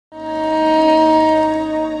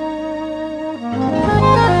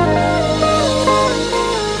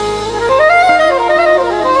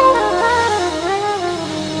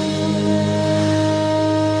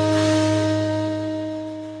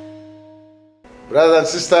Brothers and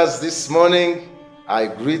sisters, this morning I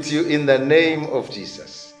greet you in the name of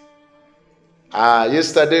Jesus.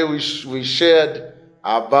 Yesterday we shared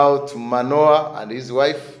about Manoah and his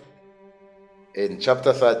wife in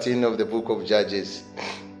chapter 13 of the book of Judges.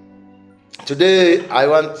 Today I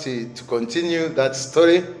want to continue that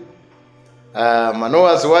story.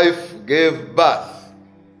 Manoah's wife gave birth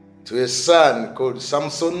to a son called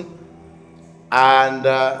Samson, and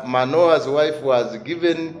Manoah's wife was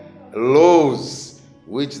given laws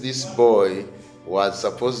which this boy was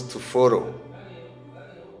supposed to follow.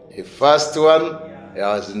 The first one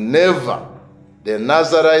was the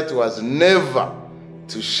Nazarite was never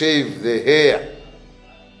to shave the hair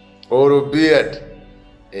or beard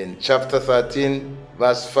in chapter 13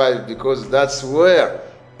 verse 5, because that's where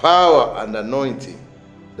power and anointing,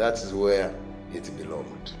 that is where it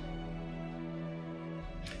belonged.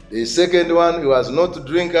 The second one, he was not to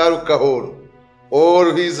drink alcohol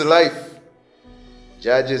all his life.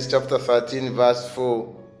 Judges chapter 13 verse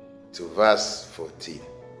 4 to verse 14.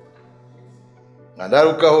 And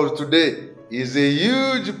alcohol today is a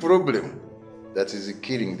huge problem that is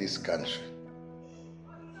killing this country.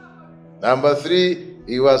 Number 3,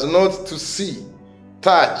 he was not to see,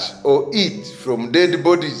 touch, or eat from dead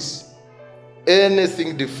bodies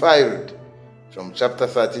anything defiled from chapter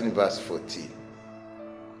 13 verse 14.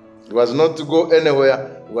 He was not to go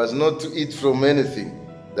anywhere. He was not to eat from anything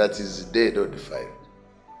that is dead or defiled.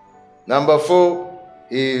 Number 4,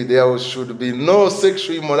 there should be no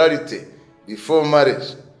sexual immorality before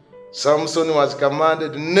marriage. Samson was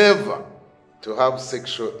commanded never to have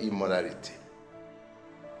sexual immorality.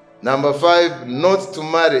 Number 5, not to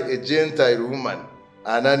marry a Gentile woman,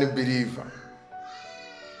 an unbeliever.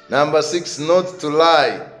 Number 6, not to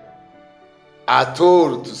lie at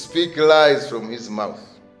all, to speak lies from his mouth.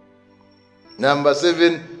 Number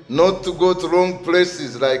 7, not to go to wrong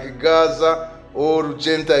places like Gaza or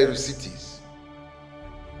Gentile cities.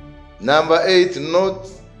 Number 8,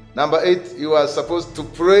 he was supposed to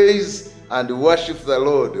praise and worship the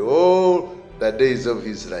Lord all the days of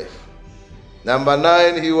his life. Number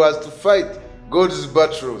 9, he was to fight God's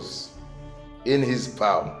battles in his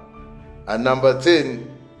power. And number 10,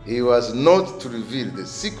 he was not to reveal the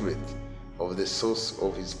secret of the source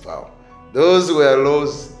of his power. Those were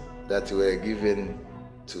laws that were given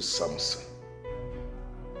to Samson.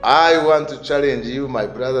 I want to challenge you, my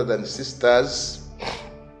brothers and sisters.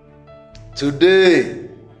 Today,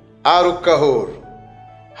 alcohol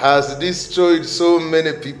has destroyed so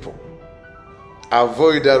many people.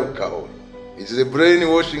 Avoid alcohol. It is a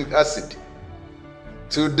brainwashing acid.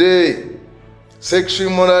 Today, sexual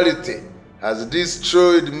immorality has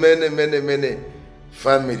destroyed many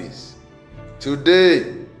families.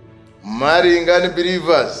 Today, marrying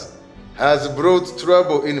unbelievers has brought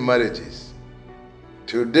trouble in marriages.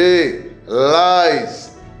 Today,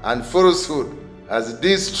 lies and falsehood has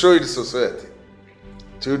destroyed society.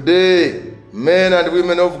 Today, men and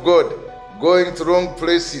women of God going to wrong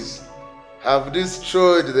places have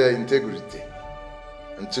destroyed their integrity.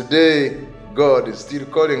 And today, God is still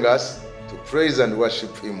calling us to praise and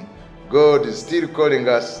worship Him. God is still calling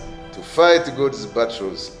us to fight God's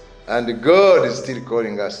battles. And God is still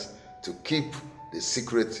calling us to keep the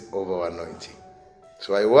secret of our anointing.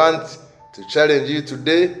 So I want to challenge you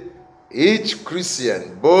today. Each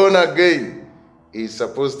Christian born again is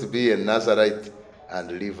supposed to be a Nazarite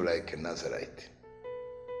and live like a Nazarite.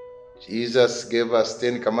 Jesus gave us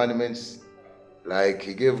 10 commandments like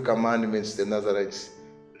He gave commandments to the Nazarites.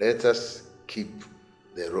 Let us keep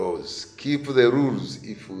the laws, keep the rules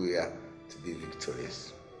if we are to be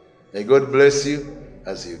victorious. May God bless you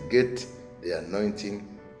as you get the anointing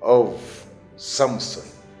of Samson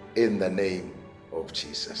in the name of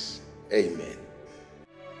Jesus. Amen.